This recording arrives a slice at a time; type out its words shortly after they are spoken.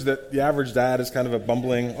That the average dad is kind of a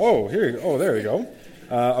bumbling, there you go,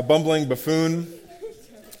 a bumbling buffoon.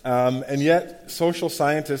 And yet social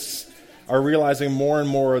scientists are realizing more and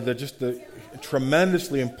more that just the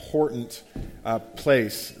tremendously important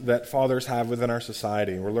place that fathers have within our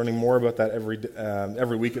society. We're learning more about that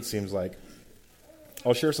every week, it seems like.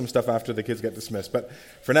 I'll share some stuff after the kids get dismissed. But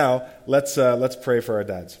for now, let's pray for our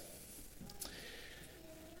dads.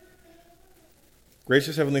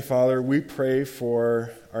 Gracious Heavenly Father, we pray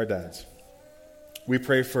for our dads. We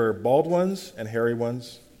pray for bald ones and hairy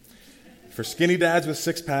ones, for skinny dads with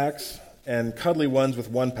six-packs and cuddly ones with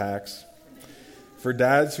one-packs, for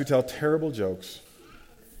dads who tell terrible jokes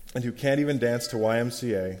and who can't even dance to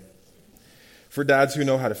YMCA, for dads who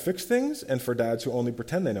know how to fix things and for dads who only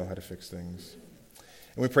pretend they know how to fix things.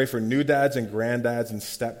 And we pray for new dads and granddads and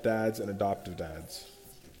stepdads and adoptive dads.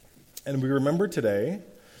 And we remember today,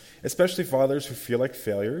 especially fathers who feel like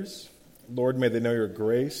failures. Lord, may they know your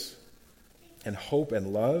grace and hope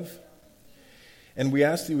and love. And we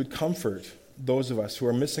ask that you would comfort those of us who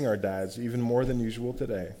are missing our dads even more than usual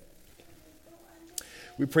today.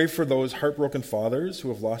 We pray for those heartbroken fathers who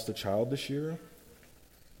have lost a child this year.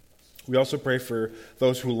 We also pray for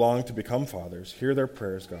those who long to become fathers. Hear their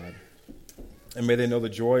prayers, God. And may they know the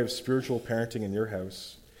joy of spiritual parenting in your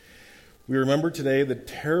house. We remember today the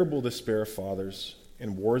terrible despair of fathers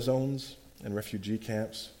in war zones and refugee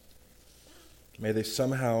camps. May they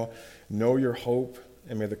somehow know your hope,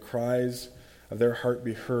 and may the cries of their heart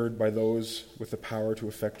be heard by those with the power to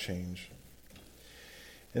effect change.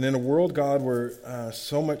 And in a world, God, where there's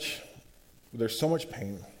so much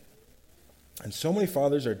pain, and so many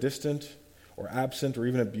fathers are distant or absent or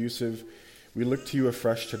even abusive, we look to you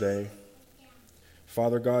afresh today.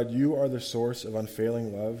 Father God, you are the source of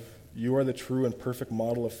unfailing love. You are the true and perfect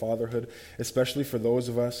model of fatherhood, especially for those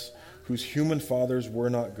of us whose human fathers were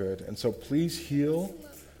not good. And so please heal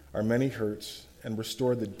our many hurts and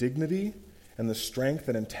restore the dignity and the strength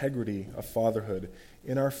and integrity of fatherhood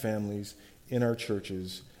in our families, in our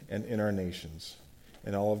churches, and in our nations.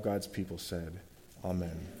 And all of God's people said,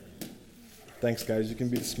 Amen. Thanks, guys. You can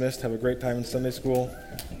be dismissed. Have a great time in Sunday school.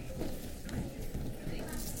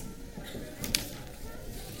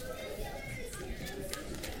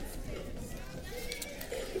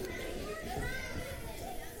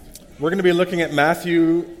 We're going to be looking at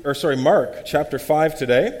Mark chapter 5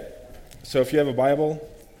 today. So if you have a Bible,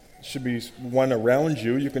 there should be one around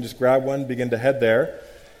you. You can just grab one, begin to head there.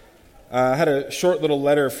 I had a short little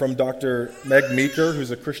letter from Dr. Meg Meeker, who's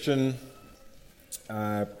a Christian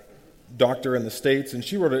doctor in the States, and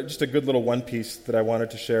she wrote just a good little one piece that I wanted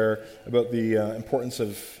to share about the importance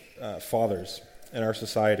of fathers in our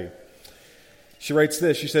society. She writes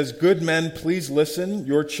this, she says, "Good men, please listen.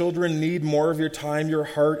 Your children need more of your time, your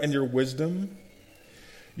heart, and your wisdom.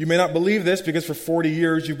 You may not believe this because for 40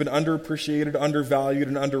 years you've been underappreciated, undervalued,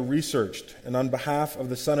 and under-researched. And on behalf of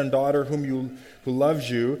the son and daughter who loves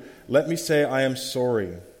you, let me say I am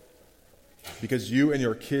sorry because you and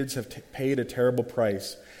your kids have paid a terrible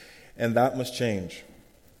price, and that must change.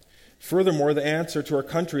 Furthermore, the answer to our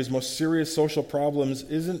country's most serious social problems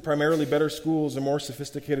isn't primarily better schools and more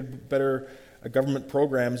sophisticated, better government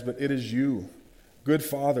programs, but it is you, good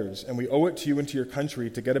fathers, and we owe it to you and to your country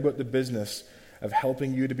to get about the business of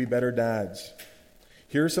helping you to be better dads.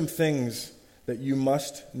 Here are some things that you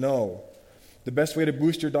must know. The best way to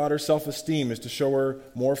boost your daughter's self-esteem is to show her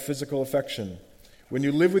more physical affection. When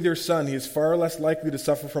you live with your son, he is far less likely to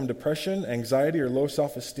suffer from depression, anxiety, or low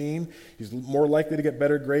self-esteem. He's more likely to get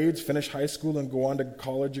better grades, finish high school, and go on to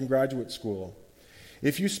college and graduate school.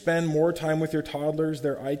 If you spend more time with your toddlers,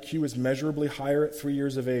 their IQ is measurably higher at 3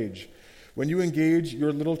 years of age. When you engage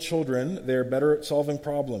your little children, they are better at solving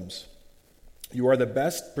problems. You are the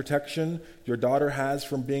best protection your daughter has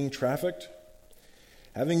from being trafficked.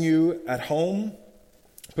 Having you at home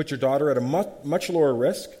put your daughter at a much lower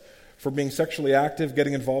risk for being sexually active,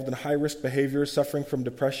 getting involved in high-risk behaviors, suffering from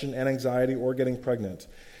depression and anxiety, or getting pregnant.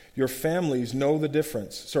 Your infants know the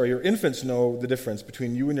difference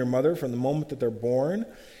between you and your mother from the moment that they're born,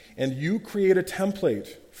 and you create a template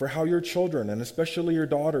for how your children, and especially your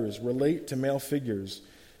daughters, relate to male figures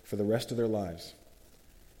for the rest of their lives.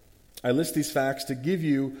 I list these facts to give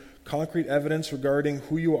you concrete evidence regarding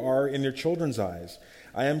who you are in your children's eyes.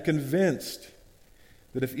 I am convinced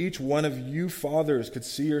that if each one of you fathers could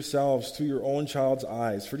see yourselves through your own child's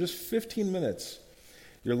eyes for just 15 minutes,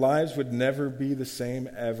 your lives would never be the same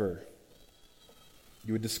ever.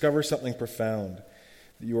 You would discover something profound,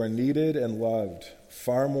 that you are needed and loved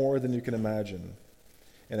far more than you can imagine,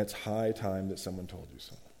 and it's high time that someone told you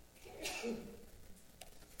so.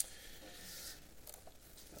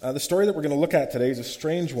 The story that we're going to look at today is a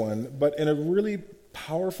strange one, but in a really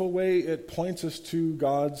powerful way, it points us to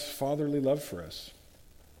God's fatherly love for us.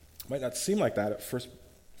 It might not seem like that at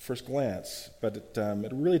first glance, but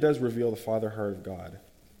it really does reveal the father heart of God.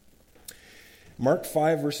 Mark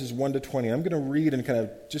 5, verses 1 to 20. I'm going to read and kind of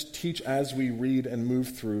just teach as we read and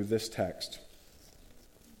move through this text.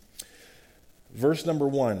 Verse number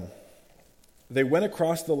 1. They went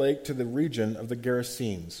across the lake to the region of the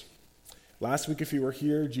Gerasenes. Last week, if you were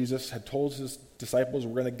here, Jesus had told his disciples,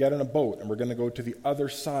 we're going to get in a boat and we're going to go to the other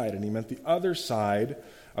side. And he meant the other side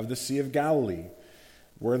of the Sea of Galilee.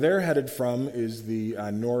 Where they're headed from is the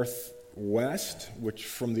northwest, which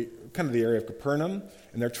from the kind of the area of Capernaum,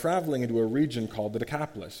 and they're traveling into a region called the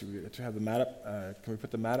Decapolis. To have the map up, can we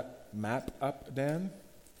put the map up, Dan?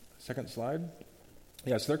 Second slide.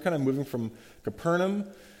 Yeah, so they're kind of moving from Capernaum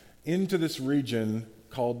into this region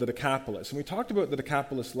called the Decapolis. And we talked about the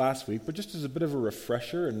Decapolis last week, but just as a bit of a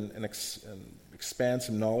refresher and expand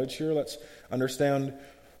some knowledge here, let's understand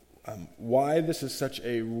why this is such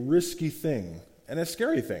a risky thing and a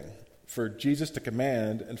scary thing for Jesus to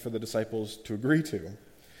command and for the disciples to agree to.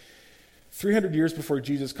 300 years before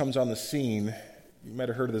Jesus comes on the scene, you might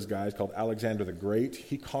have heard of this guy, he's called Alexander the Great.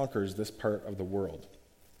 He conquers this part of the world.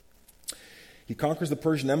 He conquers the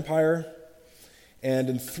Persian Empire, and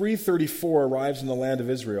in 334 arrives in the land of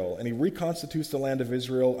Israel, and he reconstitutes the land of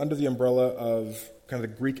Israel under the umbrella of kind of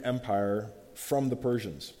the Greek Empire from the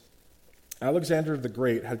Persians. Alexander the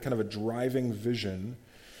Great had kind of a driving vision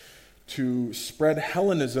to spread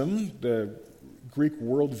Hellenism, the Greek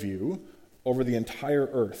worldview, over the entire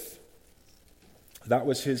earth. That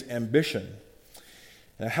was his ambition.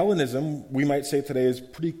 Now, Hellenism, we might say today, is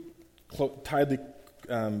pretty closely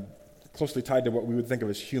tied to what we would think of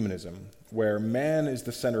as humanism, where man is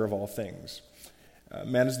the center of all things.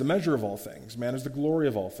 Man is the measure of all things. Man is the glory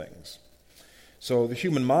of all things. So the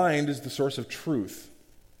human mind is the source of truth.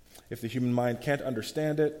 If the human mind can't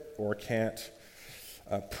understand it or can't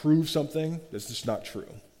prove something, that's just not true.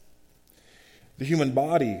 The human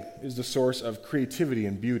body is the source of creativity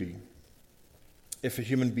and beauty. If a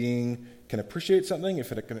human being can appreciate something,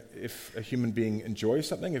 if a human being enjoys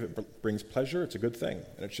something, if it brings pleasure, it's a good thing,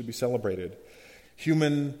 and it should be celebrated.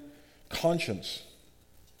 Human conscience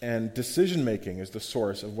and decision-making is the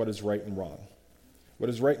source of what is right and wrong. What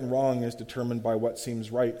is right and wrong is determined by what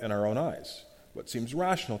seems right in our own eyes, what seems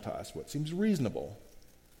rational to us, what seems reasonable.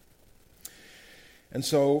 And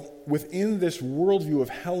so, within this worldview of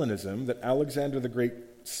Hellenism that Alexander the Great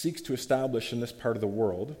seeks to establish in this part of the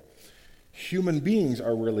world, human beings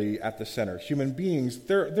are really at the center. Human beings,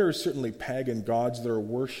 there are certainly pagan gods that are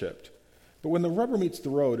worshipped. But when the rubber meets the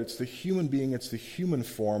road, it's the human being, it's the human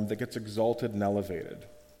form that gets exalted and elevated.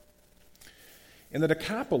 In the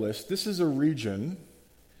Decapolis, this is a region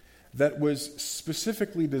that was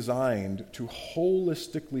specifically designed to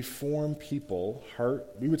holistically form people,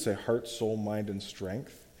 we would say heart, soul, mind, and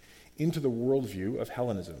strength, into the worldview of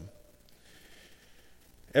Hellenism.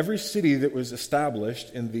 Every city that was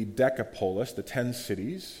established in the Decapolis, the 10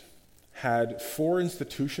 cities, had 4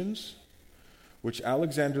 institutions which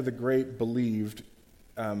Alexander the Great believed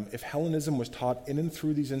if Hellenism was taught in and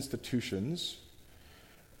through these institutions,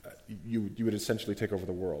 you would essentially take over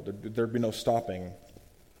the world. There'd be no stopping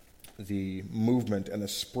the movement and the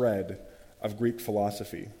spread of Greek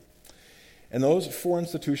philosophy. And those 4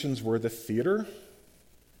 institutions were the theater,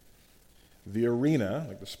 the arena,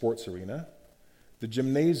 like the sports arena, the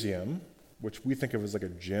gymnasium, which we think of as like a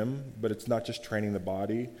gym, but it's not just training the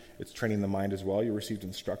body, it's training the mind as well. You received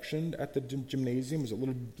instruction at the gymnasium. It was a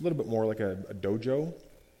little bit more like a dojo.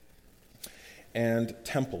 And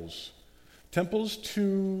temples. Temples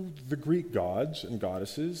to the Greek gods and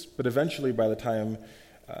goddesses, but eventually by the time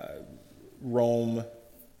Rome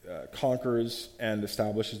conquers and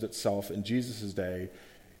establishes itself in Jesus' day,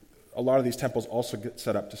 a lot of these temples also get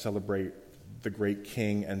set up to celebrate the great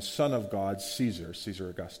king and son of God, Caesar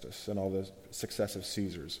Augustus, and all the successive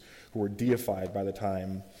Caesars who were deified by the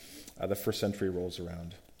time the first century rolls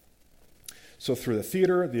around. So through the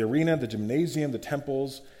theater, the arena, the gymnasium, the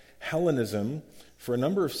temples, Hellenism, for a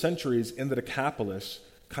number of centuries in the Decapolis,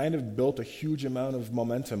 kind of built a huge amount of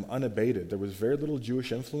momentum unabated. There was very little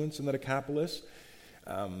Jewish influence in the Decapolis,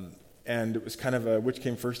 and it was kind of which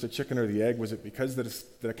came first, the chicken or the egg? Was it because the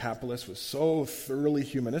Decapolis was so thoroughly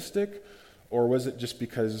humanistic, or was it just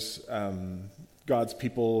because God's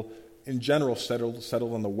people in general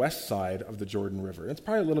settled on the west side of the Jordan River? It's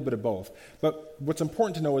probably a little bit of both. But what's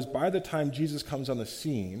important to know is by the time Jesus comes on the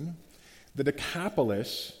scene, the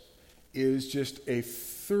Decapolis is just a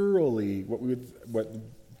thoroughly, what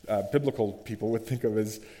biblical people would think of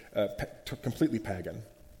as completely pagan.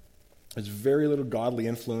 There's very little godly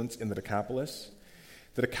influence in the Decapolis.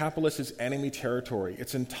 The Decapolis is enemy territory.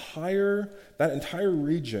 That entire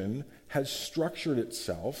region has structured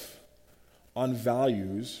itself on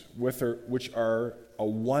values which are a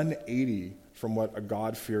 180 from what a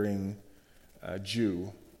God-fearing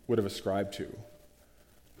Jew would have ascribed to,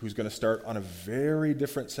 who's going to start on a very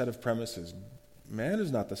different set of premises. Man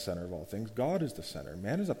is not the center of all things. God is the center.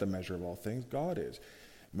 Man is not the measure of all things. God is.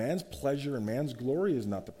 Man's pleasure and man's glory is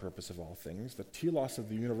not the purpose of all things. The telos of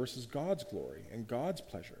the universe is God's glory and God's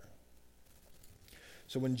pleasure.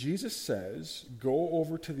 So when Jesus says, go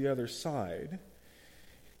over to the other side,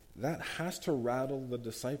 that has to rattle the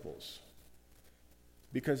disciples.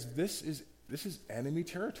 Because this is enemy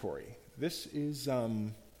territory. This is...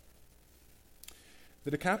 The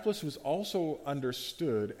Decapolis was also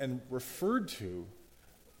understood and referred to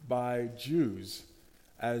by Jews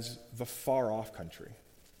as the far-off country.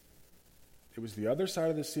 It was the other side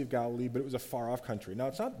of the Sea of Galilee, but it was a far-off country. Now,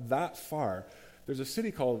 it's not that far. There's a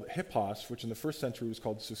city called Hippos, which in the first century was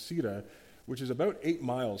called Susita, which is about 8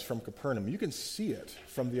 miles from Capernaum. You can see it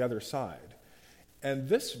from the other side. And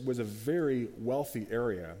this was a very wealthy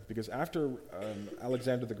area, because after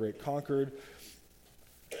Alexander the Great conquered,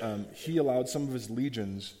 he allowed some of his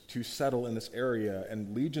legions to settle in this area,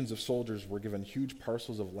 and legions of soldiers were given huge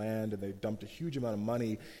parcels of land, and they dumped a huge amount of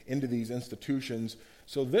money into these institutions.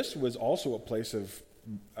 So this was also a place of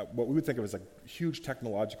what we would think of as a huge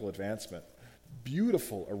technological advancement.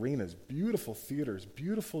 Beautiful arenas, beautiful theaters,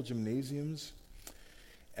 beautiful gymnasiums.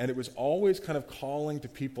 And it was always kind of calling to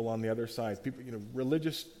people on the other side. People,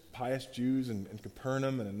 religious, pious Jews in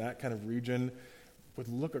Capernaum and in that kind of region would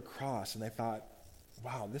look across, and they thought,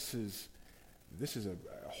 wow, this is a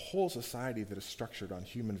whole society that is structured on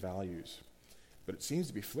human values. But it seems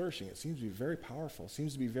to be flourishing. It seems to be very powerful. It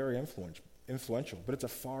seems to be very influential. But it's a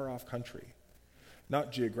far-off country.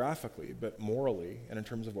 Not geographically, but morally, and in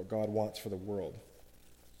terms of what God wants for the world.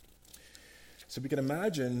 So we can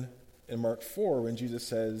imagine in Mark 4 when Jesus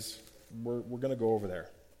says, we're going to go over there.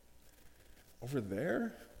 Over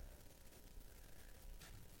there?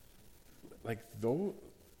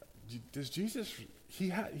 Does Jesus... He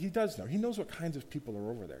does know. He knows what kinds of people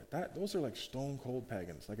are over there. Those are like stone-cold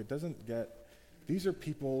pagans. These are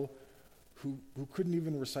people who couldn't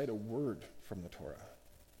even recite a word from the Torah.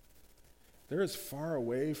 They're as far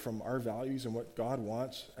away from our values and what God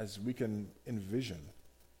wants as we can envision.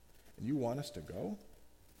 And you want us to go?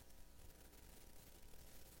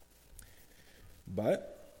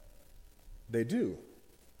 But they do.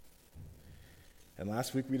 And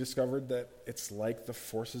last week we discovered that it's like the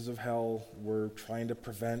forces of hell were trying to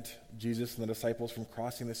prevent Jesus and the disciples from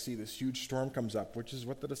crossing the sea. This huge storm comes up, which is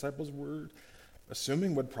what the disciples were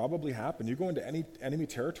assuming would probably happen. You go into any enemy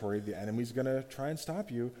territory, the enemy's going to try and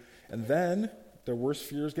stop you. And then their worst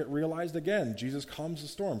fears get realized again. Jesus calms the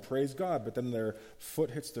storm, praise God. But then their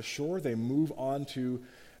foot hits the shore. They move on to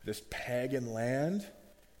this pagan land,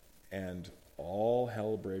 and all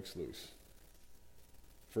hell breaks loose.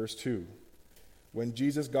 Verse 2. When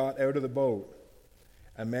Jesus got out of the boat,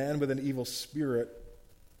 a man with an evil spirit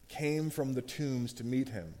came from the tombs to meet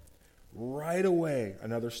him. Right away,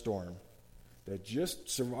 another storm. They had just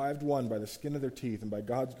survived one by the skin of their teeth and by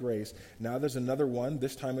God's grace. Now there's another one.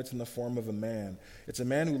 This time it's in the form of a man. It's a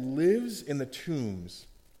man who lives in the tombs.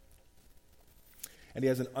 And he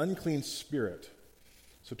has an unclean spirit.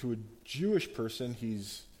 So to a Jewish person,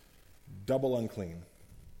 he's double unclean.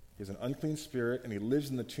 He has an unclean spirit, and he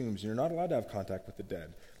lives in the tombs. And you're not allowed to have contact with the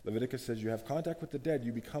dead. Leviticus says you have contact with the dead,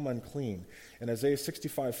 you become unclean. In Isaiah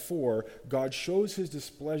 65:4, God shows his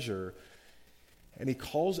displeasure, and he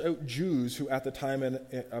calls out Jews who at the time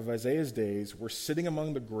of Isaiah's days were sitting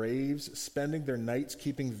among the graves, spending their nights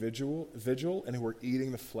keeping vigil, and who were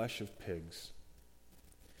eating the flesh of pigs.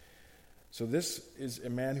 So this is a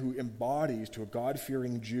man who embodies to a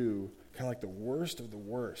God-fearing Jew kind of like the worst of the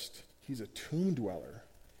worst. He's a tomb dweller.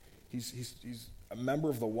 He's a member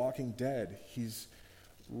of the walking dead. He's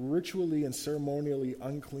ritually and ceremonially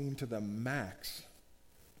unclean to the max.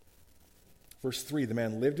 Verse 3, the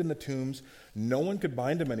man lived in the tombs. No one could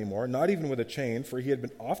bind him anymore, not even with a chain, for he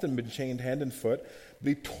had often been chained hand and foot. But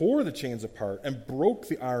he tore the chains apart and broke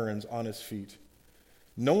the irons on his feet.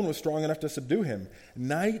 No one was strong enough to subdue him.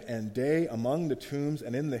 Night and day among the tombs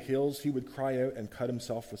and in the hills he would cry out and cut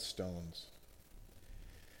himself with stones.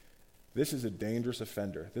 This is a dangerous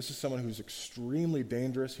offender. This is someone who's extremely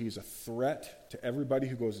dangerous. He's a threat to everybody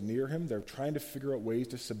who goes near him. They're trying to figure out ways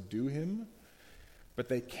to subdue him, but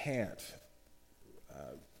they can't.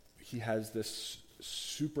 He has this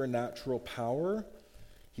supernatural power.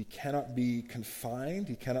 He cannot be confined.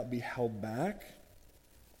 He cannot be held back.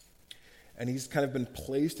 And he's kind of been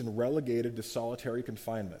placed and relegated to solitary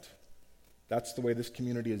confinement. That's the way this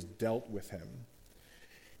community has dealt with him.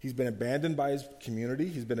 He's been abandoned by his community.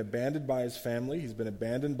 He's been abandoned by his family. He's been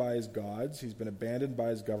abandoned by his gods. He's been abandoned by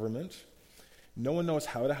his government. No one knows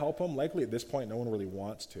how to help him. Likely at this point, no one really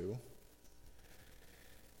wants to.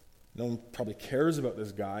 No one probably cares about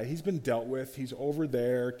this guy. He's been dealt with. He's over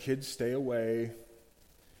there. Kids stay away.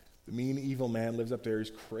 The mean, evil man lives up there.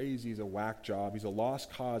 He's crazy. He's a whack job. He's a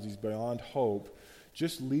lost cause. He's beyond hope.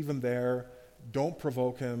 Just leave him there. Don't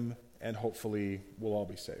provoke him, and hopefully we'll all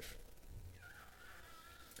be safe.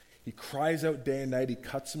 He cries out day and night. He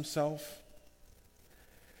cuts himself.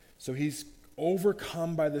 So he's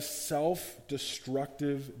overcome by this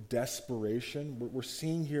self-destructive desperation. We're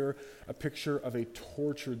seeing here a picture of a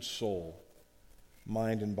tortured soul,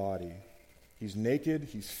 mind and body. He's naked,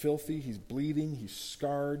 he's filthy, he's bleeding, he's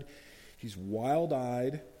scarred, he's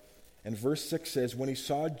wild-eyed. And verse 6 says, when he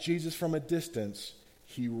saw Jesus from a distance,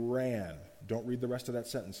 he ran. Don't read the rest of that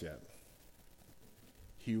sentence yet.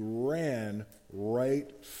 He ran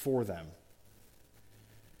right for them.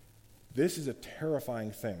 This is a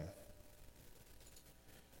terrifying thing.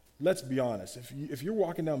 Let's be honest. If you're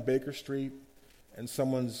walking down Baker Street and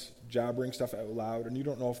someone's jabbering stuff out loud and you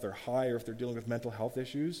don't know if they're high or if they're dealing with mental health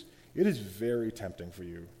issues, it is very tempting for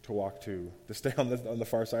you to stay on the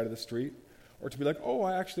far side of the street, or to be like, oh,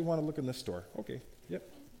 I actually want to look in this store. Okay, yep.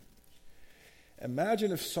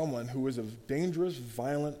 Imagine if someone who is a dangerous,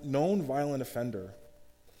 known violent offender,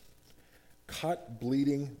 cut,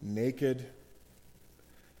 bleeding, naked,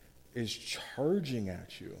 is charging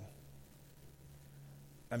at you.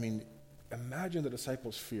 I mean, imagine the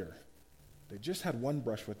disciples' fear. They just had one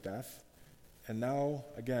brush with death, and now,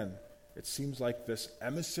 again, it seems like this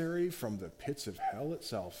emissary from the pits of hell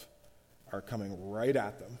itself are coming right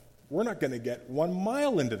at them. We're not going to get 1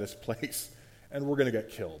 mile into this place, and we're going to get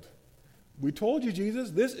killed. We told you,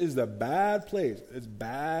 Jesus, this is the bad place. It's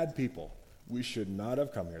bad people. We should not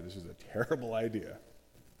have come here. This is a terrible idea.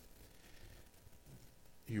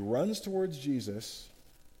 He runs towards Jesus,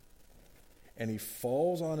 and he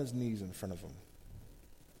falls on his knees in front of him.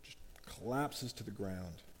 Just collapses to the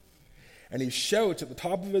ground. And he shouts at the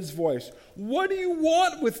top of his voice, "What do you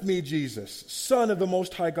want with me, Jesus, Son of the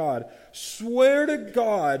Most High God? Swear to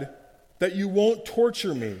God that you won't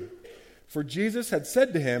torture me." For Jesus had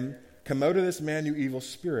said to him, "Come out of this man, you evil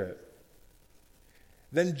spirit."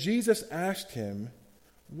 Then Jesus asked him,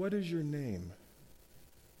 "What is your name?"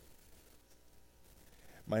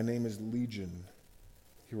 "My name is Legion,"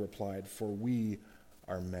 he replied, "for we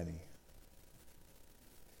are many."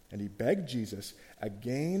 And he begged Jesus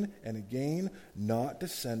again and again not to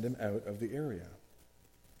send him out of the area.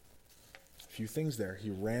 A few things there. He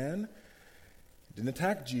ran, didn't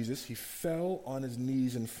attack Jesus. He fell on his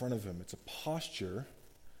knees in front of him. It's a posture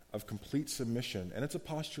of complete submission, and it's a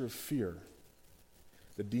posture of fear.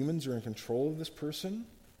 The demons are in control of this person,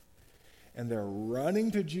 and they're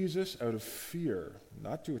running to Jesus out of fear,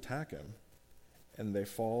 not to attack him, and they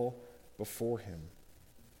fall before him.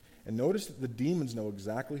 And notice that the demons know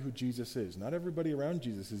exactly who Jesus is. Not everybody around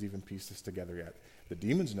Jesus has even pieced this together yet. The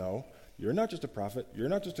demons know, you're not just a prophet, you're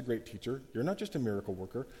not just a great teacher, you're not just a miracle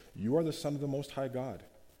worker, you are the Son of the Most High God.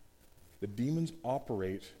 The demons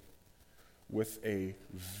operate with a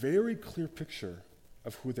very clear picture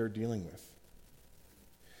of who they're dealing with.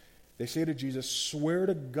 They say to Jesus, "Swear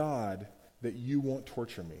to God that you won't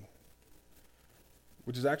torture me,"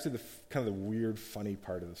 which is actually the kind of the weird, funny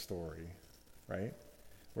part of the story, right?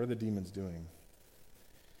 What are the demons doing?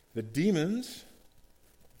 The demons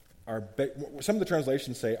are, some of the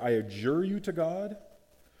translations say, "I adjure you to God,"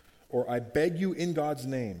 or "I beg you in God's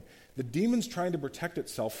name." The demon's trying to protect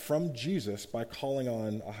itself from Jesus by calling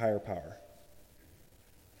on a higher power.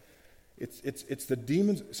 It's the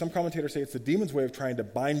demons, some commentators say it's the demon's way of trying to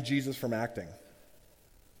bind Jesus from acting.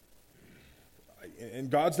 In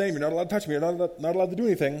God's name, you're not allowed to touch me, you're not allowed to do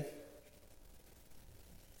anything.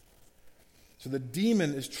 So the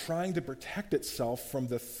demon is trying to protect itself from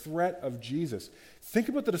the threat of Jesus. Think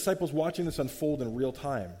about the disciples watching this unfold in real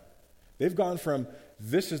time. They've gone from,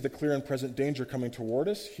 this is the clear and present danger coming toward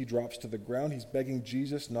us. He drops to the ground. He's begging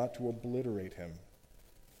Jesus not to obliterate him.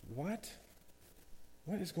 What?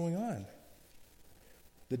 What is going on?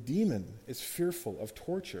 The demon is fearful of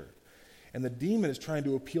torture, and the demon is trying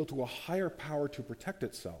to appeal to a higher power to protect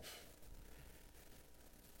itself.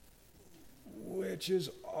 Which is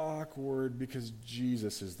awkward because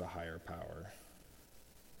Jesus is the higher power.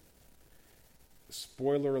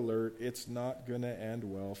 Spoiler alert, it's not going to end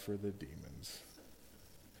well for the demons.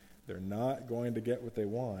 They're not going to get what they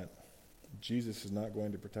want. Jesus is not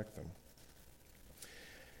going to protect them.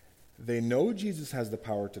 They know Jesus has the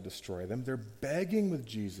power to destroy them. They're begging with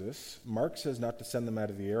Jesus. Mark says not to send them out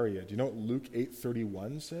of the area. Do you know what Luke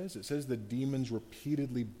 8:31 says? It says the demons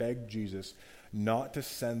repeatedly begged Jesus not to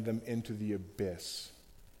send them into the abyss.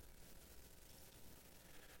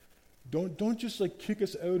 Don't just kick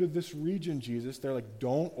us out of this region, Jesus. They're like,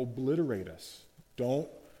 don't obliterate us. Don't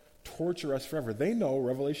torture us forever. They know,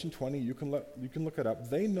 Revelation 20, you can look it up.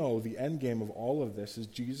 They know the end game of all of this is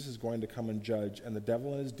Jesus is going to come and judge, and the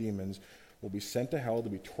devil and his demons will be sent to hell to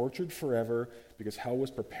be tortured forever because hell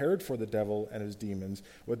was prepared for the devil and his demons.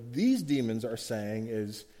 What these demons are saying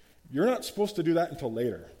is, you're not supposed to do that until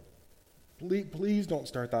later. Please don't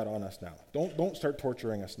start that on us now. Don't start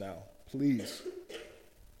torturing us now. Please.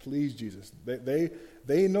 Please, Jesus.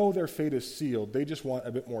 They know their fate is sealed. They just want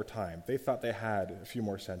a bit more time. They thought they had a few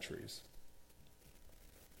more centuries.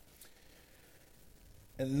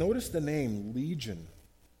 And notice the name Legion,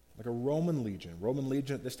 like a Roman legion. Roman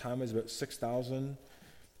legion at this time is about 6,000.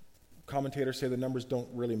 Commentators say the numbers don't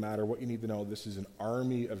really matter. What you need to know, this is an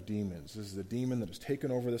army of demons. This is a demon that has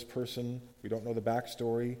taken over this person. We don't know the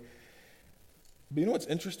backstory. But you know what's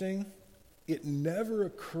interesting? It never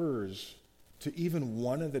occurs to even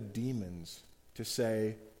one of the demons to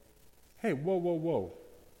say, hey, whoa.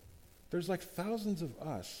 There's like thousands of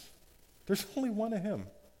us. There's only one of him.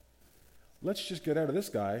 Let's just get out of this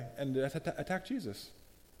guy and attack Jesus.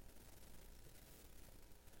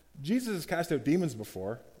 Jesus has cast out demons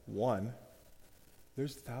before. One.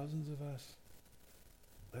 There's thousands of us.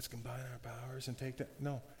 Let's combine our powers and take that.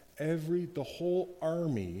 No. The whole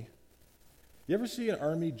army. You ever see an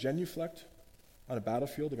army genuflect on a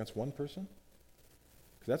battlefield against one person?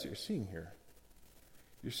 Because that's what you're seeing here.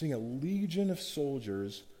 You're seeing a legion of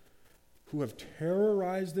soldiers who have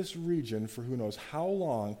terrorized this region for who knows how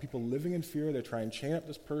long. People living in fear. They try and chain up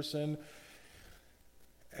this person.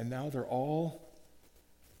 And now they're all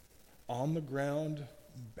on the ground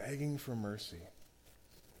begging for mercy.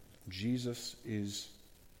 Jesus is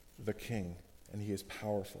the King, and he is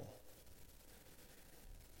powerful.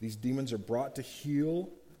 These demons are brought to heel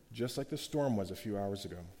just like the storm was a few hours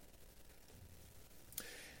ago.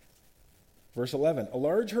 Verse 11, a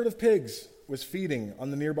large herd of pigs was feeding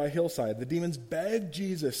on the nearby hillside. The demons begged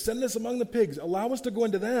Jesus, send us among the pigs, allow us to go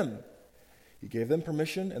into them. He gave them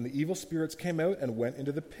permission, and the evil spirits came out and went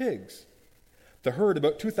into the pigs. The herd,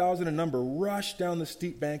 about 2,000 in number, rushed down the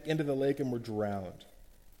steep bank into the lake and were drowned.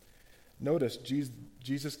 Notice,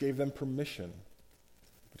 Jesus gave them permission,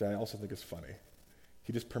 which I also think is funny.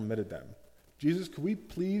 He just permitted them. Jesus, could we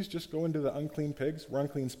please just go into the unclean pigs? We're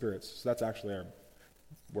unclean spirits, so that's actually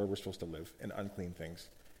where we're supposed to live, in unclean things.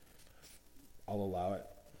 I'll allow it,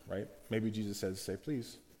 right? Maybe Jesus says, say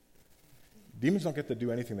please. Demons don't get to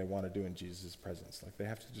do anything they want to do in Jesus' presence. Like, they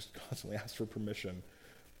have to just constantly ask for permission.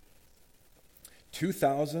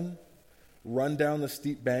 2,000 run down the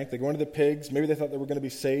steep bank. They go into the pigs. Maybe they thought they were going to be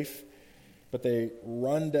safe, but they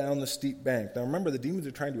run down the steep bank. Now remember, the demons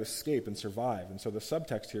are trying to escape and survive, and so the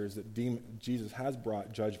subtext here is that Jesus has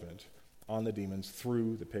brought judgment on the demons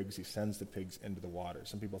through the pigs. He sends the pigs into the water.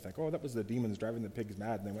 Some people think, that was the demons driving the pigs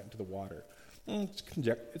mad, and they went into the water.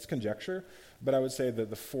 It's conjecture, but I would say that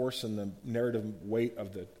the force and the narrative weight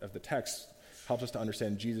of the text helps us to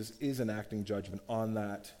understand Jesus is enacting judgment on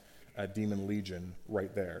that demon legion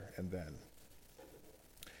right there and then.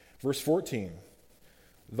 Verse 14,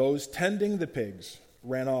 those tending the pigs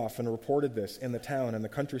ran off and reported this in the town and the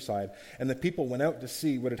countryside, and the people went out to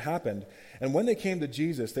see what had happened. And when they came to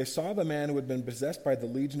Jesus, they saw the man who had been possessed by the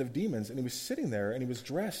legion of demons, and he was sitting there, and he was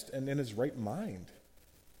dressed and in his right mind.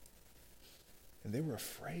 And they were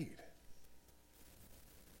afraid.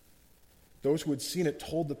 Those who had seen it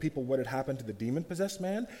told the people what had happened to the demon-possessed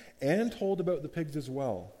man, and told about the pigs as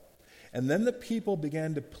well. And then the people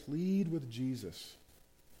began to plead with Jesus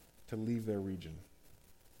to leave their region.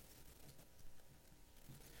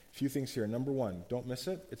 A few things here. Number one, don't miss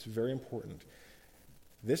it. It's very important.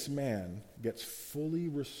 This man gets fully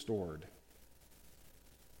restored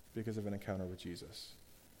because of an encounter with Jesus.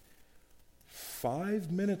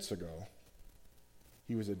 5 minutes ago,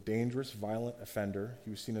 he was a dangerous, violent offender.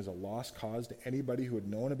 He was seen as a lost cause to anybody who had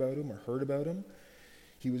known about him or heard about him.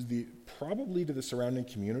 He was probably to the surrounding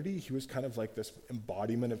community, he was kind of like this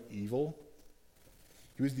embodiment of evil.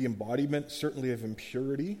 He was the embodiment, certainly, of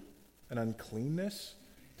impurity and uncleanness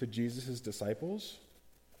to Jesus' disciples.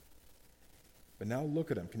 But now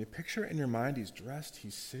look at him. Can you picture it in your mind? He's dressed,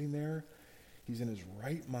 he's sitting there, he's in his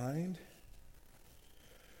right mind.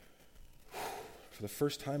 For the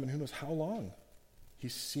first time in who knows how long.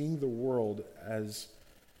 He's seeing the world as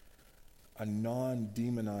a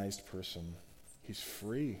non-demonized person. He's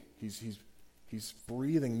free. He's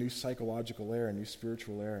breathing new psychological air, new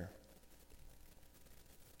spiritual air.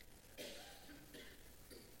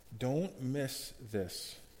 Don't miss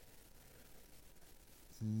this.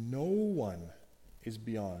 No one is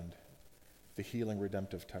beyond the healing,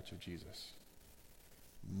 redemptive touch of Jesus.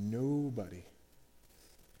 Nobody.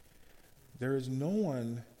 There is no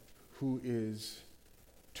one who is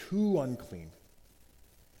too unclean.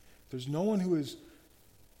 There's no one who is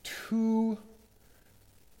too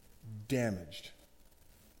damaged.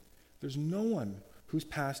 There's no one whose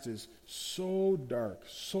past is so dark,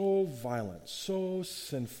 so violent, so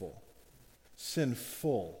sinful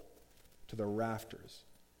to the rafters,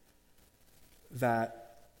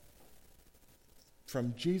 that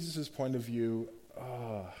from Jesus' point of view,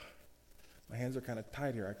 my hands are kind of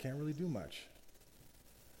tied here. I can't really do much.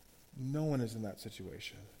 No one is in that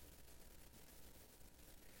situation.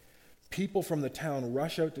 People from the town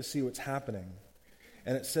rush out to see what's happening,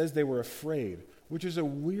 and it says they were afraid, which is a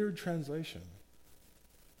weird translation.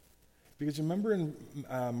 Because you remember in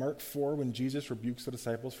Mark 4 when Jesus rebukes the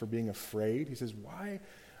disciples for being afraid? He says, why?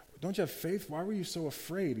 Don't you have faith? Why were you so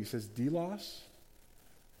afraid? He says, Delos.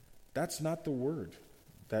 That's not the word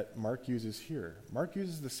that Mark uses here. Mark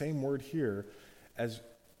uses the same word here as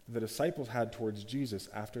the disciples had towards Jesus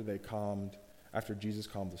after Jesus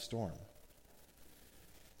calmed the storm.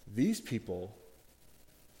 These people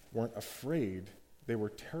weren't afraid, they were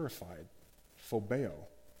terrified. Phobeo.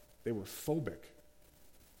 They were phobic.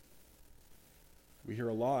 We hear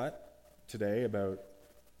a lot today about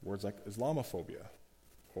words like Islamophobia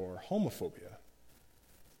or homophobia.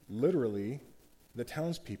 Literally, the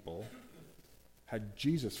townspeople had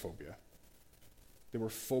Jesus phobia. They were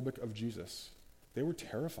phobic of Jesus. They were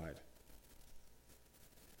terrified.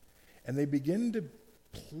 And they begin to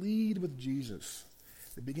plead with Jesus.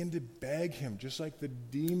 They begin to beg him, just like the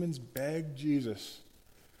demons begged Jesus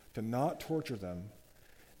to not torture them.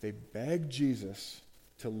 They beg Jesus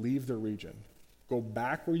to leave the region. Go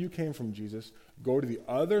back where you came from, Jesus. Go to the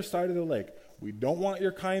other side of the lake. We don't want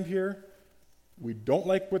your kind here. We don't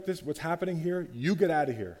like what's happening here. You get out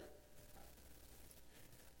of here.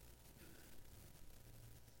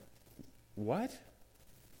 What?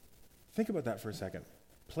 Think about that for a second.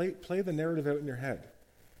 Play the narrative out in your head.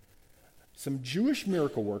 Some Jewish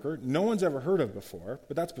miracle worker no one's ever heard of before,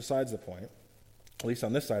 but that's besides the point, at least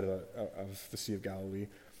on this side of the Sea of Galilee.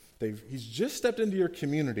 He's just stepped into your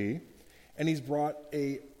community, and he's brought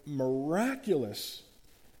a miraculous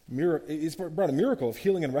miracle. He's brought a miracle of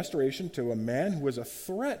healing and restoration to a man who was a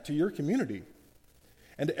threat to your community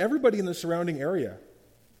and to everybody in the surrounding area.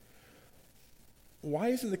 Why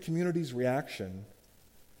isn't the community's reaction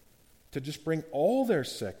to just bring all their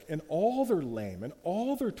sick and all their lame and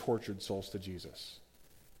all their tortured souls to Jesus?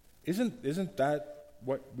 Isn't that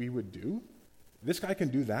what we would do? This guy can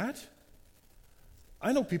do that?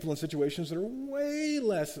 I know people in situations that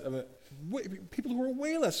are people who are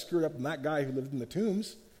way less screwed up than that guy who lived in the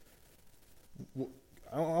tombs.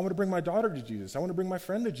 I want to bring my daughter to Jesus. I want to bring my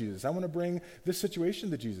friend to Jesus. I want to bring this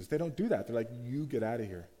situation to Jesus. They don't do that. They're like, you get out of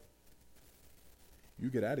here. You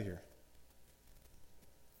get out of here.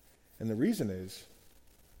 And the reason is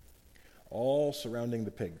all surrounding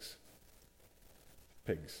the pigs.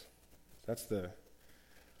 Pigs. That's a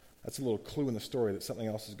little clue in the story that something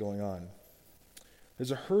else is going on. There's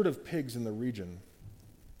a herd of pigs in the region,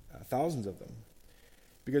 thousands of them,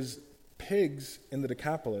 because pigs in the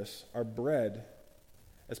Decapolis are bred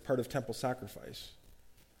as part of temple sacrifice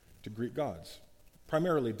to Greek gods.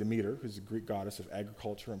 Primarily Demeter, who's the Greek goddess of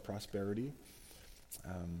agriculture and prosperity.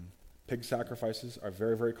 Pig sacrifices are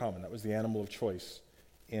very, very common. That was the animal of choice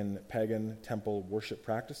in pagan temple worship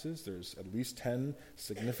practices. There's at least 10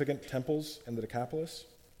 significant temples in the Decapolis.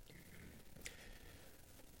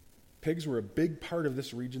 Pigs were a big part of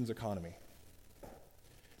this region's economy.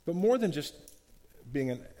 But more than just being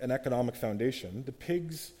an economic foundation, the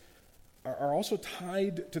pigs are also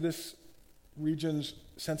tied to this region's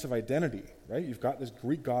sense of identity, right? You've got this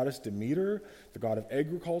Greek goddess Demeter, the god of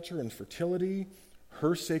agriculture and fertility.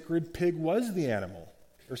 Her sacred pig was the animal.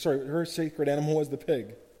 Her sacred animal was the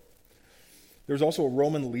pig. There was also a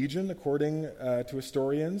Roman legion, according to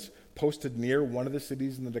historians, posted near one of the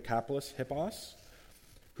cities in the Decapolis, Hippos,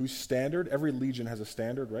 whose standard, every legion has a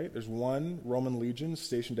standard, right? There's one Roman legion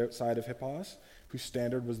stationed outside of Hippos, whose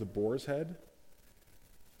standard was the boar's head.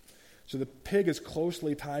 So the pig is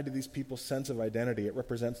closely tied to these people's sense of identity. It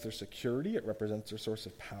represents their security, it represents their source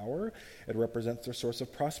of power, it represents their source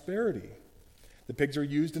of prosperity. The pigs are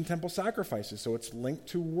used in temple sacrifices, so it's linked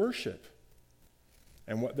to worship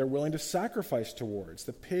and what they're willing to sacrifice towards.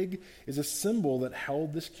 The pig is a symbol that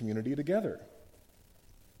held this community together.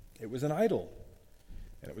 It was an idol.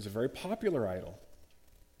 And it was a very popular idol.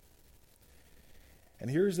 And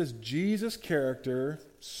here's this Jesus character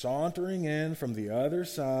sauntering in from the other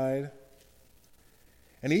side.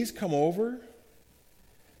 And he's come over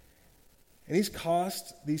and he's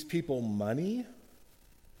cost these people money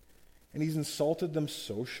and he's insulted them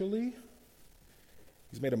socially.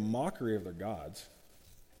 He's made a mockery of their gods.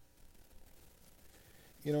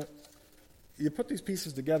 You know, you put these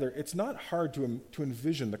pieces together, it's not hard to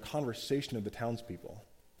envision the conversation of the townspeople.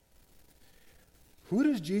 Who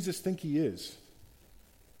does Jesus think he is?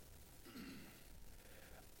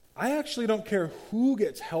 I actually don't care who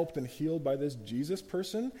gets helped and healed by this Jesus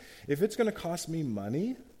person. If it's going to cost me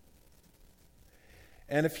money,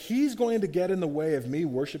 and if he's going to get in the way of me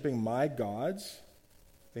worshiping my gods,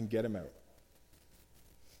 then get him out.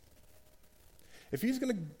 If he's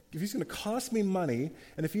going to cost me money,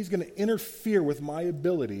 and if he's going to interfere with my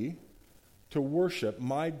ability to worship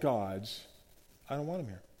my gods, I don't want him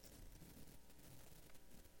here.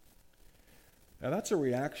 Now that's a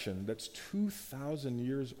reaction that's 2,000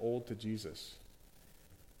 years old to Jesus,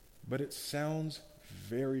 but it sounds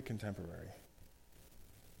very contemporary.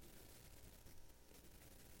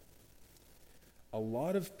 A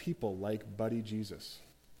lot of people like Buddy Jesus.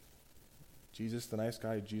 Jesus the nice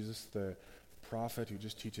guy, Jesus the prophet who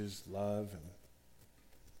just teaches love and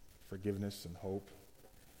forgiveness and hope.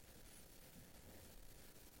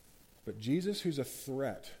 But Jesus who's a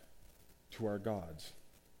threat to our gods.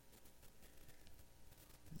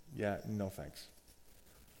 Yeah, no thanks.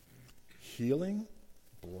 Healing,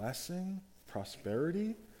 blessing,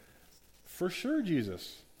 prosperity, for sure,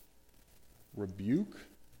 Jesus. Rebuke,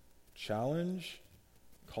 challenge,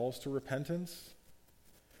 calls to repentance.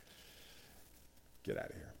 Get out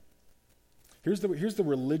of here. Here's the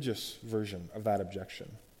religious version of that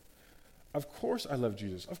objection. Of course I love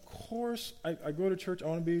Jesus. Of course I go to church. I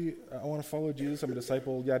want to follow Jesus. I'm a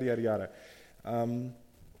disciple, yada, yada, yada.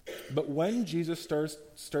 But when Jesus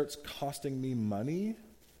starts costing me money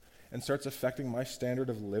and starts affecting my standard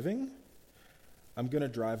of living, I'm going to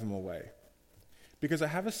drive him away. Because I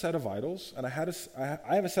have a set of idols, and I have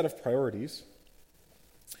a set of priorities,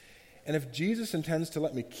 and if Jesus intends to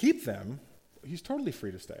let me keep them, he's totally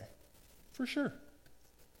free to stay, for sure.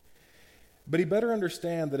 But he better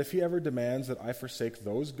understand that if he ever demands that I forsake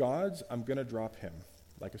those gods, I'm going to drop him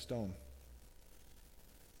like a stone.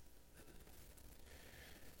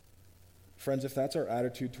 Friends, if that's our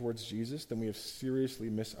attitude towards Jesus, then we have seriously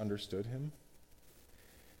misunderstood him.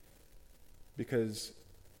 Because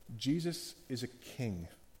Jesus is a king.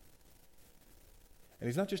 And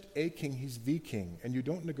he's not just a king, he's the king. And you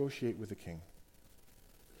don't negotiate with a king.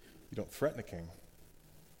 You don't threaten a king.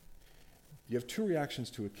 You have two reactions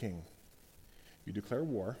to a king. You declare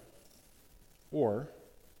war, or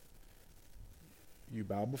you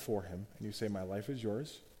bow before him and you say, my life is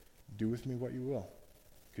yours, do with me what you will,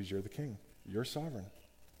 because you're the king. You're sovereign.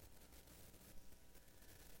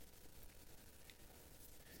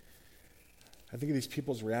 I think of these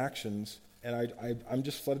people's reactions, and I'm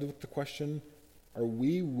just flooded with the question, are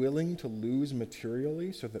we willing to lose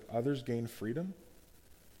materially so that others gain freedom?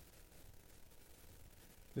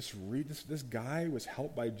 This guy was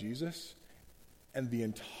helped by Jesus, and the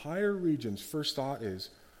entire region's first thought is,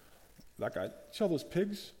 that guy, see all those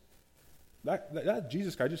pigs? That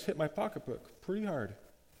Jesus guy just hit my pocketbook pretty hard.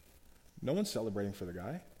 No one's celebrating for the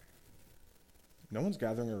guy. No one's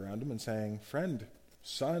gathering around him and saying, friend,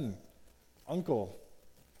 son, uncle,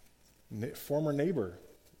 former neighbor,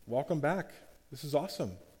 welcome back. This is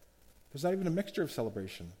awesome. There's not even a mixture of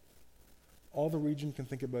celebration. All the region can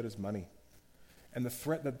think about is money and the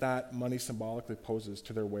threat that money symbolically poses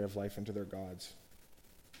to their way of life and to their gods.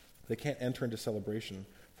 They can't enter into celebration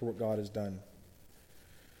for what God has done.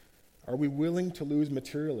 Are we willing to lose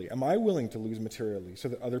materially? Am I willing to lose materially so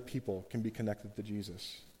that other people can be connected to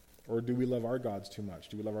Jesus? Or do we love our gods too much?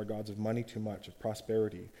 Do we love our gods of money too much, of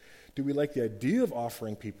prosperity? Do we like the idea of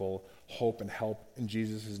offering people hope and help in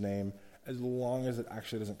Jesus' name as long as it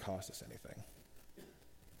actually doesn't cost us anything?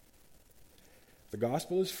 The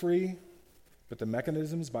gospel is free, but the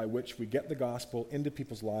mechanisms by which we get the gospel into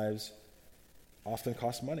people's lives often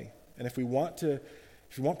cost money. And if we want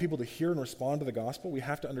people to hear and respond to the gospel, we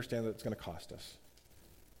have to understand that it's going to cost us.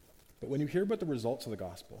 But when you hear about the results of the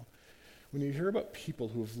gospel, when you hear about people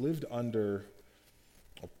who have lived under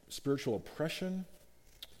spiritual oppression,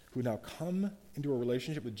 who now come into a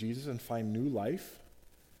relationship with Jesus and find new life,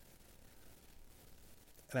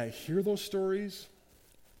 and I hear those stories,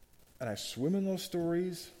 and I swim in those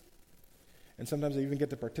stories, and sometimes I even get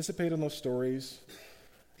to participate in those stories,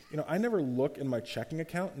 I never look in my checking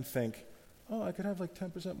account and think, oh, I could have like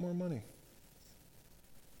 10% more money.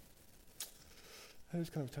 That is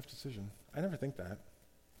kind of a tough decision. I never think that.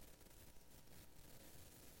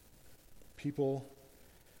 People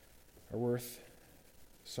are worth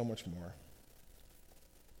so much more.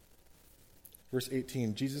 Verse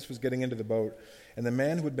 18, Jesus was getting into the boat, and the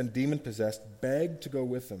man who had been demon-possessed begged to go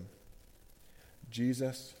with him.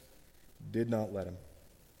 Jesus did not let him.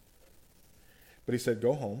 But he said,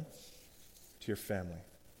 "Go home to your family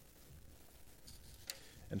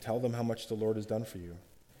and tell them how much the Lord has done for you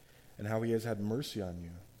and how he has had mercy on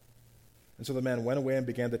you." And so the man went away and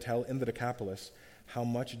began to tell in the Decapolis how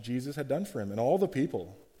much Jesus had done for him. And all the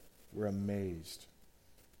people were amazed.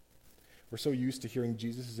 We're so used to hearing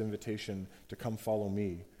Jesus' invitation to come follow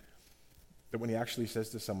me that when he actually says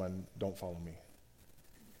to someone, "Don't follow me.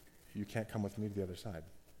 You can't come with me to the other side.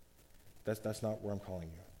 That's not where I'm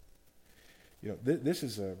calling you." You know, this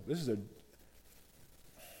is a.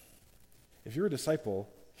 If you're a disciple,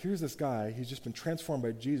 here's this guy. He's just been transformed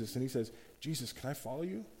by Jesus, and he says, "Jesus, can I follow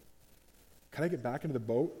you? Can I get back into the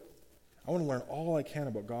boat? I want to learn all I can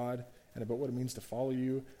about God and about what it means to follow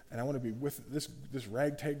you, and I want to be with this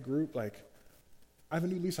ragtag group. Like, I have a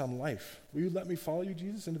new lease on life. Will you let me follow you,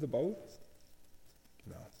 Jesus, into the boat?"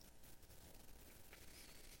 No.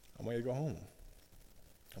 I want you to go home.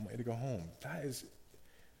 I want you to go home. That is,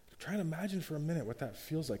 try and imagine for a minute what that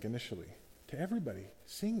feels like initially to everybody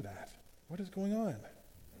seeing that. What is going on?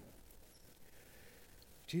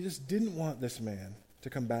 Jesus didn't want this man to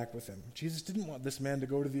come back with him. Jesus didn't want this man to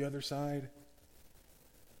go to the other side.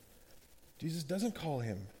 Jesus doesn't call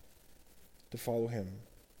him to follow him.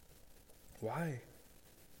 Why?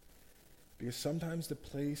 Because sometimes the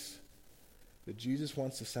place that Jesus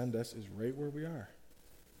wants to send us is right where we are.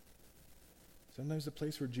 Sometimes the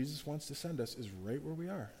place where Jesus wants to send us is right where we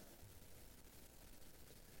are.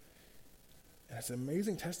 And it's an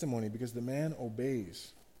amazing testimony because the man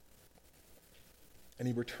obeys. And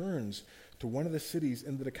he returns to one of the cities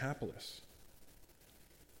in the Decapolis.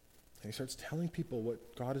 And he starts telling people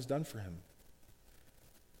what God has done for him.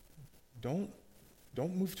 Don't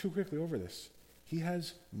move too quickly over this. He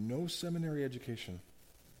has no seminary education.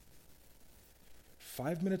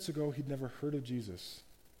 5 minutes ago, he'd never heard of Jesus.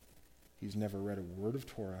 He's never read a word of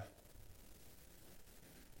Torah.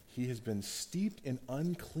 He has been steeped in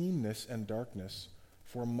uncleanness and darkness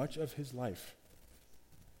for much of his life.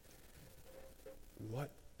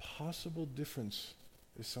 What possible difference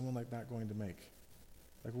is someone like that going to make?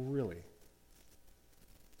 Like, really?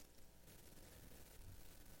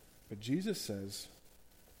 But Jesus says,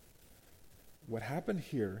 what happened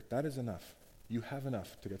here, that is enough. You have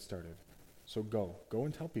enough to get started. So go. Go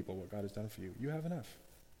and tell people what God has done for you. You have enough.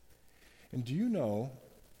 And do you know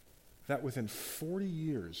that within 40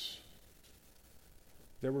 years,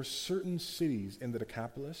 there were certain cities in the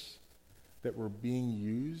Decapolis that were being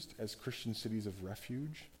used as Christian cities of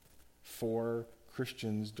refuge for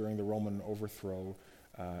Christians during the Roman overthrow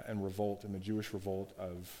and revolt, and the Jewish revolt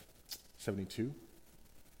of 72?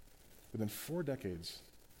 Within 4 decades,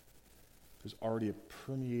 there's already a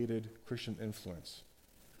permeated Christian influence.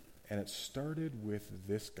 And it started with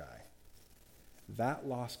this guy, that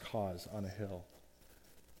lost cause on a hill,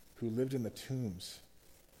 who lived in the tombs.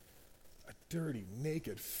 A dirty,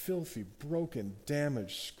 naked, filthy, broken,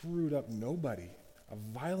 damaged, screwed up nobody, a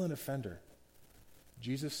violent offender.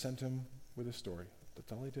 Jesus sent him with a story.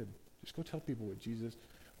 That's all he did. Just go tell people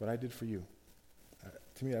what I did for you.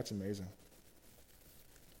 To me, that's amazing.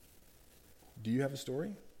 Do you have a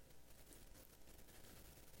story?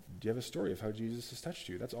 Do you have a story of how Jesus has touched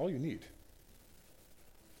you? That's all you need.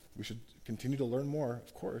 We should continue to learn more,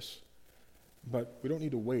 of course, but we don't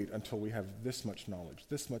need to wait until we have this much knowledge,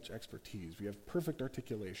 this much expertise. We have perfect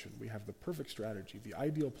articulation. We have the perfect strategy, the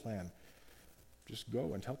ideal plan. Just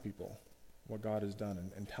go and tell people what God has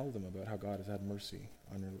done and tell them about how God has had mercy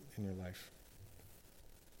in your life.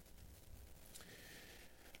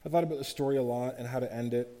 I thought about the story a lot and how to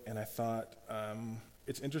end it, and I thought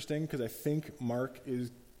it's interesting because I think Mark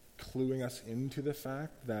is cluing us into the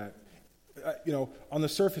fact that, on the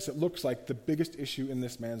surface it looks like the biggest issue in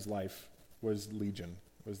this man's life was legion,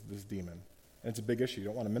 was this demon. And it's a big issue. You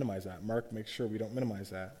don't want to minimize that. Mark makes sure we don't minimize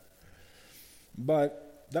that.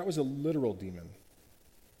 But that was a literal demon.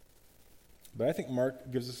 But I think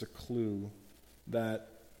Mark gives us a clue that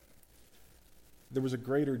there was a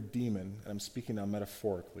greater demon, and I'm speaking now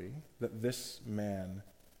metaphorically, that this man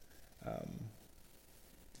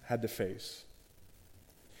had to face.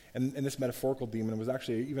 And this metaphorical demon was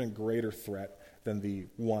actually even a greater threat than the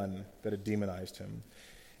one that had demonized him.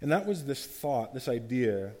 And that was this thought, this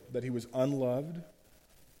idea that he was unloved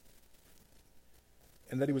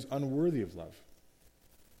and that he was unworthy of love.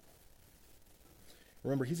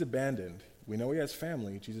 Remember, he's abandoned. We know he has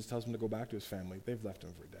family. Jesus tells him to go back to his family. They've left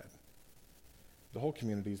him for dead. The whole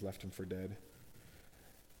community's left him for dead.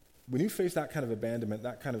 when you face that kind of abandonment,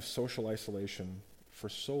 that kind of social isolation for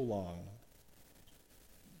so long,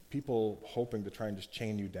 people hoping to try and just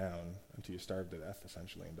chain you down until you starve to death,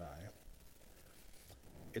 essentially, and die,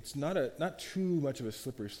 it's not too much of a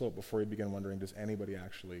slippery slope before you begin wondering, does anybody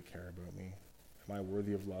actually care about me? Am I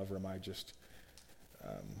worthy of love, or am I just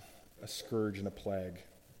a scourge and a plague?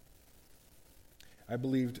 I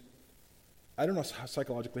don't know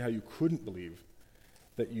psychologically how you couldn't believe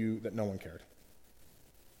that no one cared.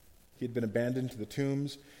 He had been abandoned to the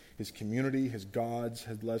tombs. His community, his gods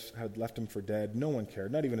had left him for dead. No one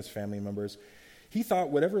cared, not even his family members. He thought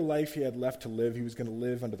whatever life he had left to live, he was going to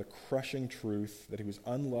live under the crushing truth that he was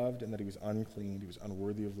unloved and that he was unclean, he was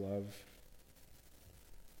unworthy of love.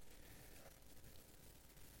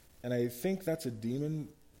 And I think that's a demon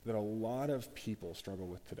that a lot of people struggle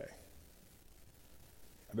with today.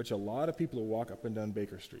 I bet you a lot of people who walk up and down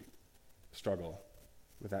Baker Street struggle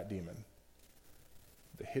with that demon.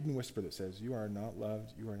 The hidden whisper that says, you are not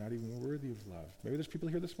loved, you are not even worthy of love. Maybe there's people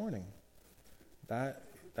here this morning.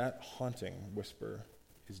 That haunting whisper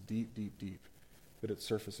is deep, deep, deep, but it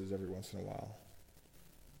surfaces every once in a while.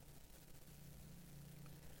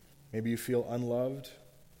 Maybe you feel unloved,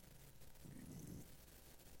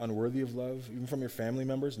 unworthy of love, even from your family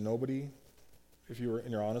members. Nobody, if you were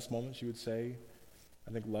in your honest moments, you would say,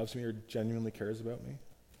 I think loves me or genuinely cares about me.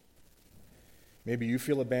 Maybe you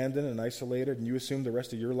feel abandoned and isolated, and you assume the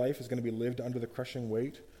rest of your life is going to be lived under the crushing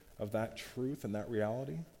weight of that truth and that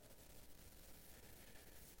reality.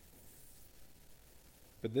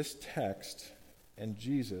 But this text and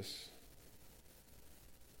Jesus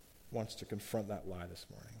wants to confront that lie this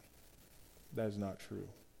morning. That is not true.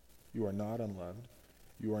 You are not unloved.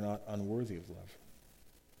 You are not unworthy of love.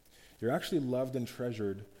 You're actually loved and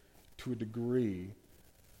treasured to a degree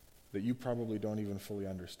that you probably don't even fully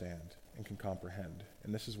understand and can comprehend.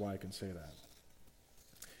 And this is why I can say that.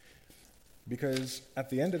 Because at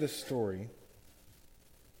the end of this story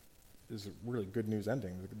is a really good news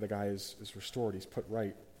ending. The guy is restored. He's put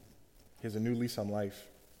right. He has a new lease on life.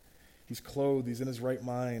 He's clothed. He's in his right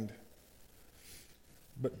mind.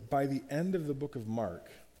 But by the end of the book of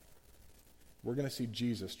Mark, we're going to see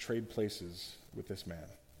Jesus trade places with this man.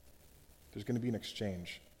 There's going to be an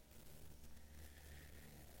exchange.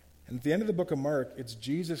 And at the end of the book of Mark, it's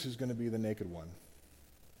Jesus who's going to be the naked one.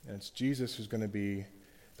 And it's Jesus who's going to be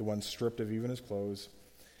the one stripped of even his clothes.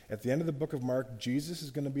 At the end of the book of Mark, Jesus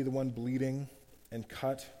is going to be the one bleeding and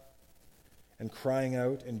cut and crying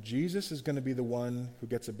out. And Jesus is going to be the one who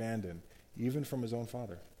gets abandoned, even from his own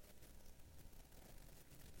Father.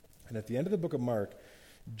 And at the end of the book of Mark,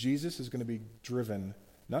 Jesus is going to be driven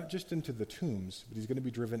not just into the tombs, but he's going to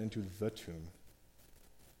be driven into the tomb.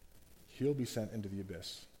 He'll be sent into the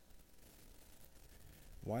abyss.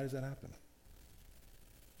 Why does that happen?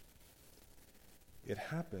 It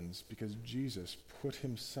happens because Jesus put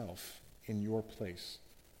himself in your place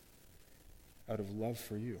out of love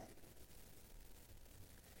for you.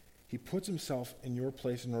 He puts himself in your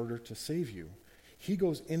place in order to save you. He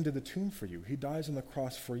goes into the tomb for you. He dies on the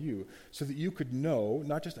cross for you so that you could know,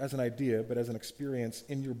 not just as an idea, but as an experience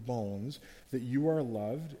in your bones, that you are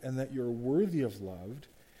loved and that you're worthy of loved,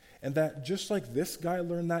 and that just like this guy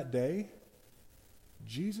learned that day,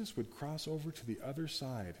 Jesus would cross over to the other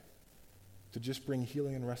side to just bring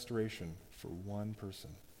healing and restoration for one person.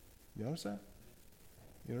 You notice that?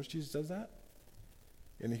 You notice Jesus does that?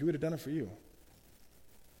 And he would have done it for you.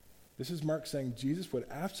 This is Mark saying Jesus would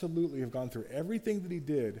absolutely have gone through everything that he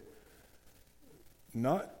did,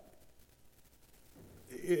 not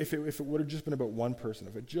if it would have just been about one person,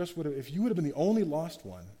 if you would have been the only lost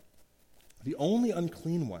one, the only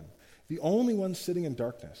unclean one, the only one sitting in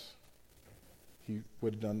darkness, he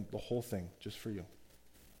would have done the whole thing just for you.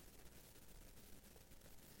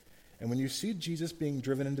 And when you see Jesus being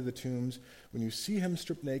driven into the tombs, when you see him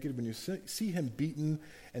stripped naked, when you see him beaten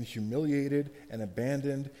and humiliated and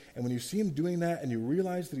abandoned, and when you see him doing that and you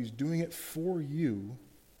realize that he's doing it for you,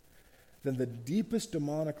 then the deepest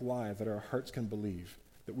demonic lie that our hearts can believe,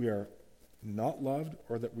 that we are not loved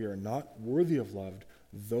or that we are not worthy of loved,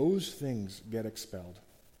 those things get expelled.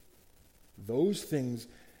 Those things,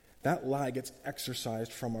 that lie gets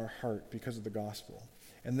exorcised from our heart because of the gospel.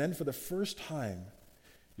 And then for the first time,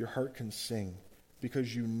 your heart can sing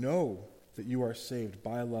because you know that you are saved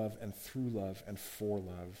by love and through love and for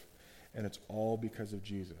love. And it's all because of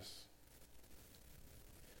Jesus.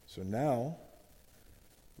 So now,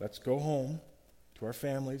 let's go home to our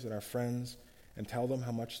families and our friends and tell them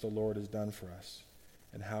how much the Lord has done for us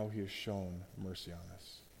and how he has shown mercy on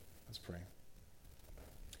us. Let's pray.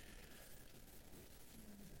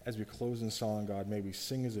 As we close in song, God, may we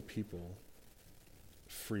sing as a people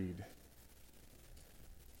freed.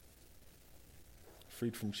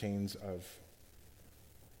 freed from chains of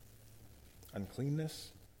uncleanness,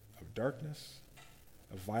 of darkness,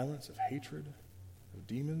 of violence, of hatred, of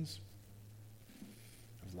demons,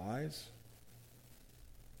 of lies.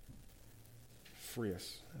 Free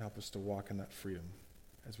us and help us to walk in that freedom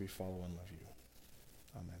as we follow and love you.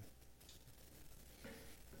 Amen.